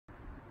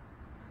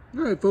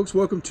All right, folks,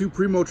 welcome to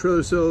Primo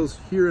Trailer Sales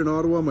here in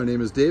Ottawa. My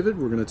name is David.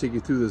 We're going to take you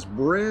through this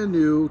brand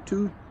new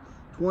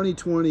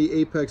 2020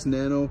 Apex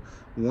Nano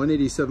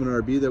 187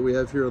 RB that we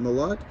have here on the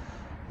lot.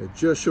 It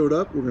just showed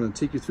up. We're going to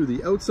take you through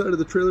the outside of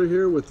the trailer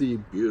here with the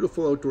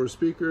beautiful outdoor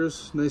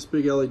speakers, nice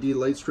big LED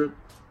light strip.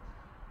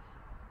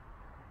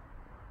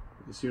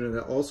 This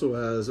unit also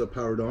has a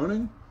powered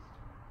awning.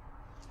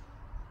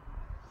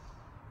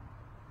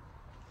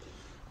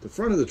 The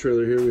front of the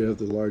trailer here, we have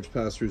the large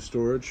pass-through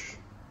storage.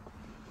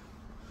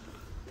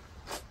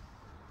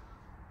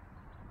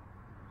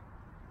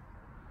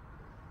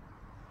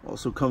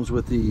 Also comes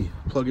with the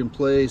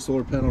plug-and-play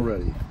solar panel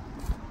ready.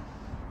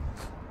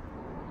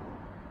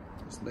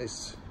 This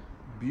nice,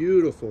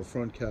 beautiful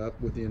front cap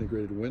with the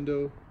integrated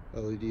window,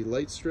 LED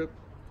light strip.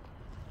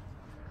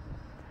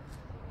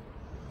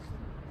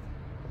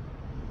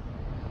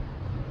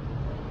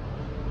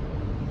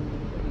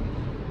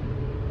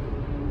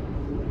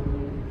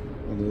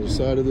 On the other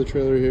side of the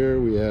trailer here,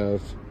 we have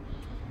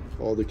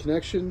all the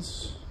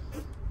connections.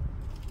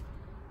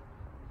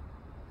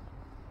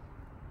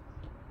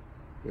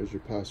 There's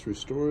your pass-through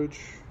storage.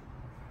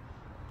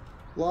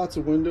 Lots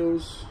of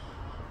windows.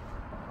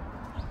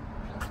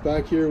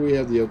 Back here we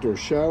have the outdoor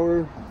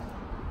shower.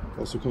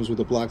 Also comes with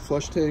a black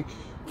flush tank.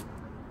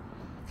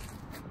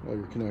 All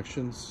your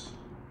connections.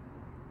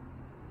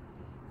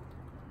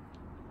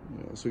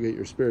 You also get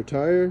your spare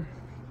tire.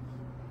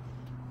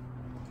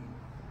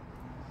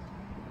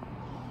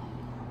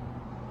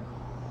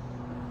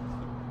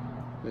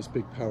 Nice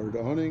big powered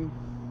awning.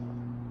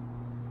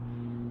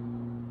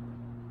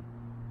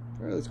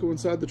 All right, let's go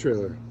inside the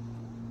trailer.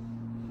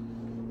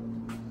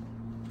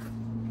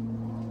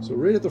 So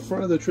right at the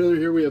front of the trailer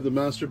here, we have the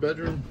master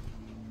bedroom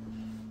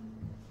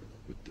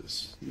with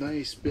this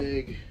nice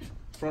big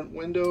front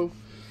window.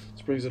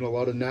 This brings in a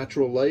lot of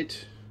natural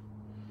light.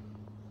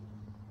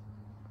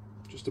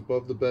 Just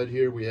above the bed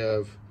here, we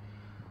have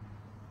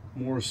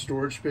more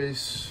storage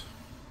space.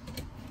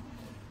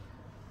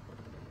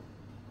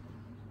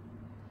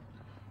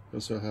 We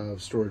also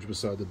have storage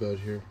beside the bed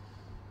here.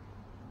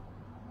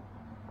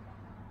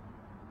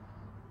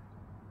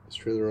 This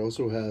trailer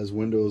also has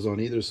windows on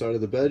either side of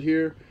the bed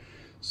here.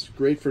 It's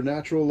great for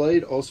natural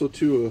light. Also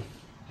too,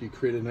 you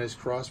create a nice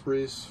cross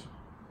breeze.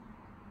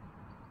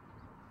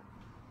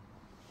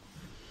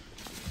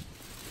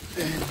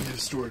 And we have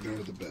storage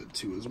under the bed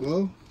too as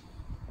well.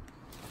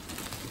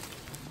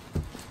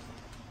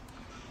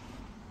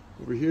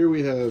 Over here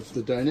we have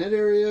the dinette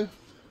area.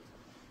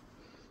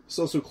 This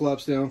also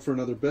collapsed down for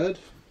another bed.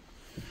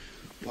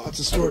 Lots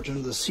of storage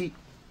under the seat.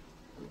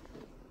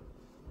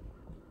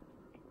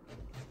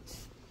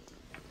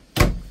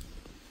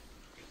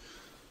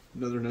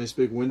 Another nice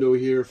big window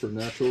here for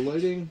natural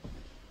lighting.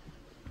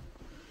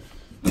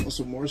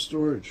 Also more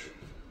storage.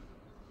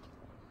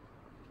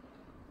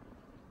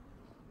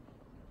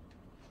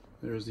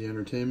 There's the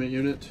entertainment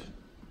unit.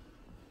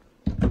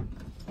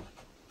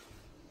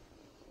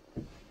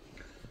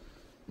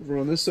 Over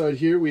on this side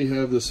here we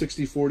have the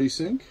 60/40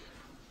 sink.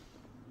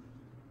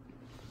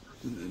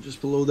 And then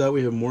just below that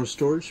we have more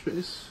storage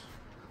space.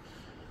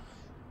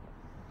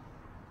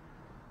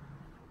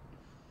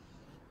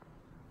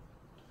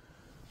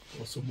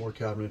 Also more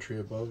cabinetry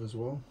above as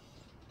well.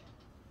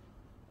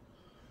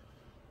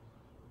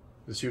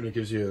 This unit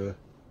gives you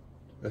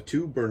a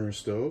 2-burner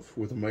stove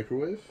with a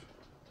microwave.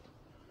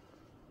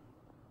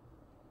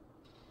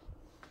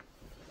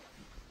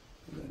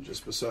 And then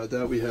just beside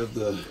that we have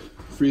the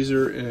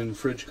freezer and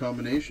fridge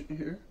combination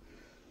here.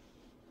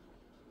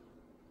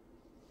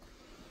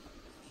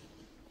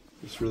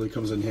 This really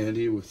comes in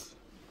handy with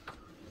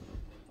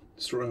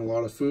storing a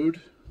lot of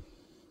food.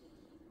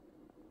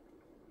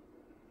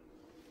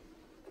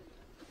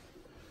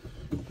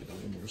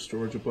 More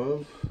storage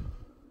above.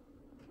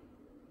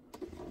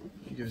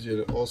 It gives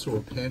you also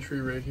a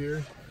pantry right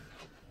here.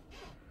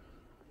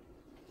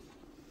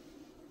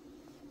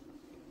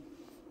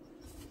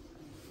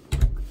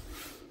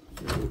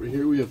 Over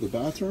here we have the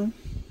bathroom.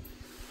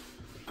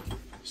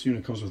 This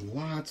unit comes with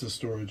lots of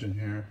storage in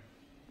here.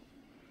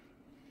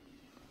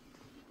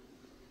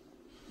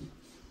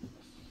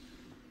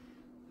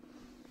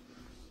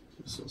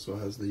 This also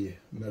has the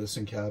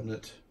medicine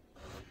cabinet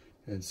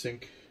and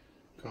sink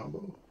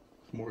combo.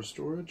 More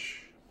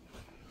storage.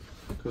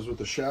 Goes with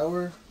the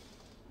shower.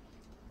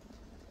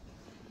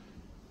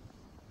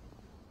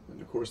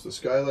 And of course the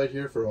skylight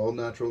here for all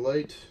natural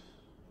light.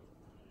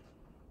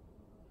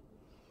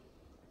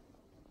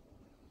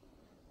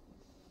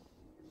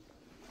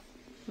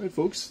 Alright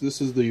folks,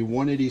 this is the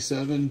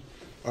 187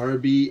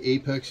 RB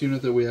Apex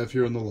unit that we have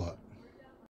here on the lot.